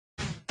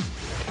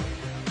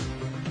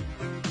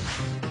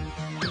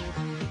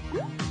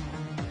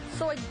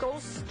go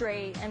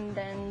straight and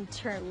then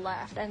turn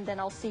left and then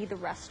I'll see the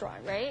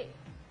restaurant, right?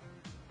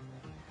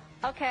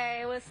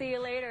 Okay, we'll see you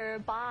later.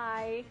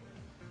 Bye.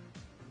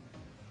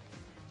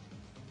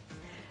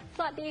 ส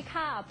วัสดี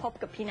ค่ะพบ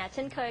กับพี่นัทเ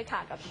ช่นเคยค่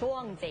ะกับช่ว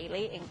ง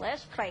Daily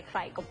English ใคร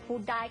ๆก็พู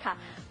ดได้ค่ะ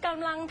ก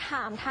ำลังถ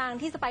ามทาง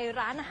ที่จะไป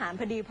ร้านอาหาร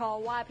พอดีเพราะ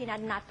ว่าพี่นั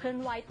ทนัดเพื่อน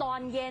ไว้ตอ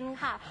นเย็น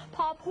ค่ะพ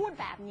อพูด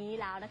แบบนี้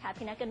แล้วนะคะ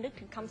พี่นัทก็นึก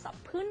ถึงคำศัพ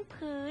ท์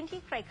พื้นที่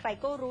ใคร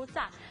ๆก็รู้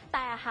จักแ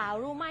ต่หา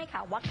รู้ไหมค่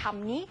ะว่าค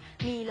ำนี้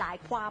มีหลาย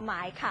ความหม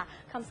ายค่ะ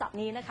คำศัพท์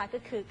นี้นะคะก็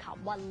คือค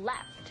ำว่า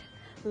left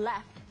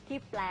ที่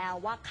แปล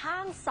ว่าข้า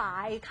งซ้า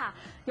ยค่ะ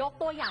ยก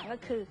ตัวอย่างก็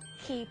คือ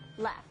keep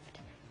left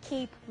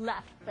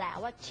แปล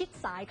ว่าชิด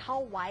ซ้ายเข้า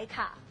ไว้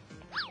ค่ะ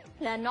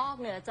และนอก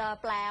เหนือจะ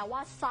แปลว่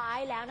าซ้าย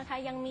แล้วนะคะ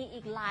ยังมี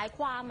อีกหลายค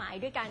วามหมาย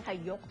ด้วยกันค่ะ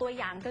ยกตัว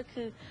อย่างก็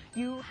คือ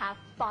you have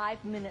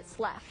 5 minutes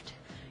left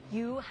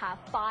you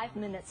have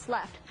 5 minutes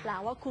left แปล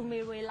ว่าคุณมี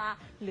เวลา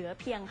เหลือ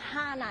เพียง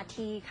5นา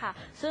ทีค่ะ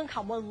ซึ่งค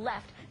ำว่า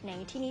left ใน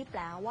ที่นี้แป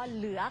ลว่าเ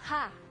หลือ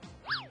ค่ะ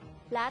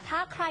และถ้า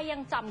ใครยั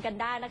งจำกัน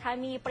ได้นะคะ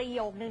มีประโย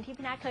คนึงที่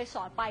พี่นัทเคยส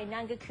อนไป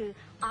นั่นก็คือ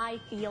I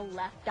feel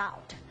left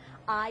out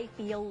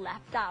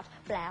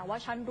แปลว่า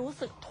ฉันรู้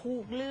สึกถู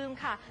กลืม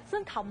ค่ะซึ่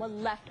งคำว่า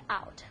left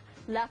out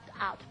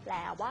แปล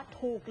ว่า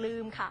ถูกลื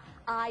มค่ะ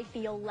I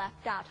feel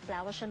left out แปล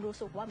ว่าฉันรู้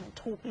สึกว่าเหมือน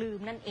ถูกลืม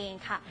นั่นเอง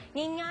ค่ะ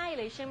ง่ายๆเ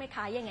ลยใช่ไหมค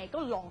ะยังไงก็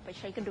ลองไป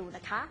ใช้กันดูน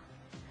ะคะ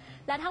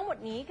และทั้งหมด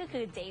นี้ก็คื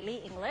อ Daily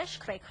English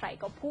ใคร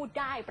ๆก็พูด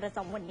ได้ประจ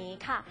ำวันนี้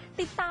ค่ะ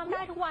ติดตามไ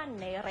ด้ทุกวัน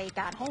ในราย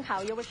การห้องข่า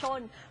วเยาวชน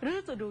หรือ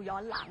จะดูย้อ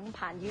นหลัง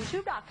ผ่าน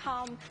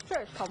youtube.com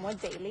search คำว่า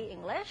Daily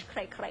English ใ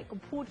ครๆก็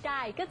พูดไ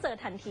ด้ก็เจอ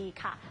ทันที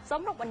ค่ะส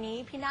ำหรับวันนี้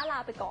พี่นาลา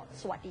ไปก่อน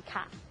สวัสดี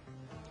ค่ะ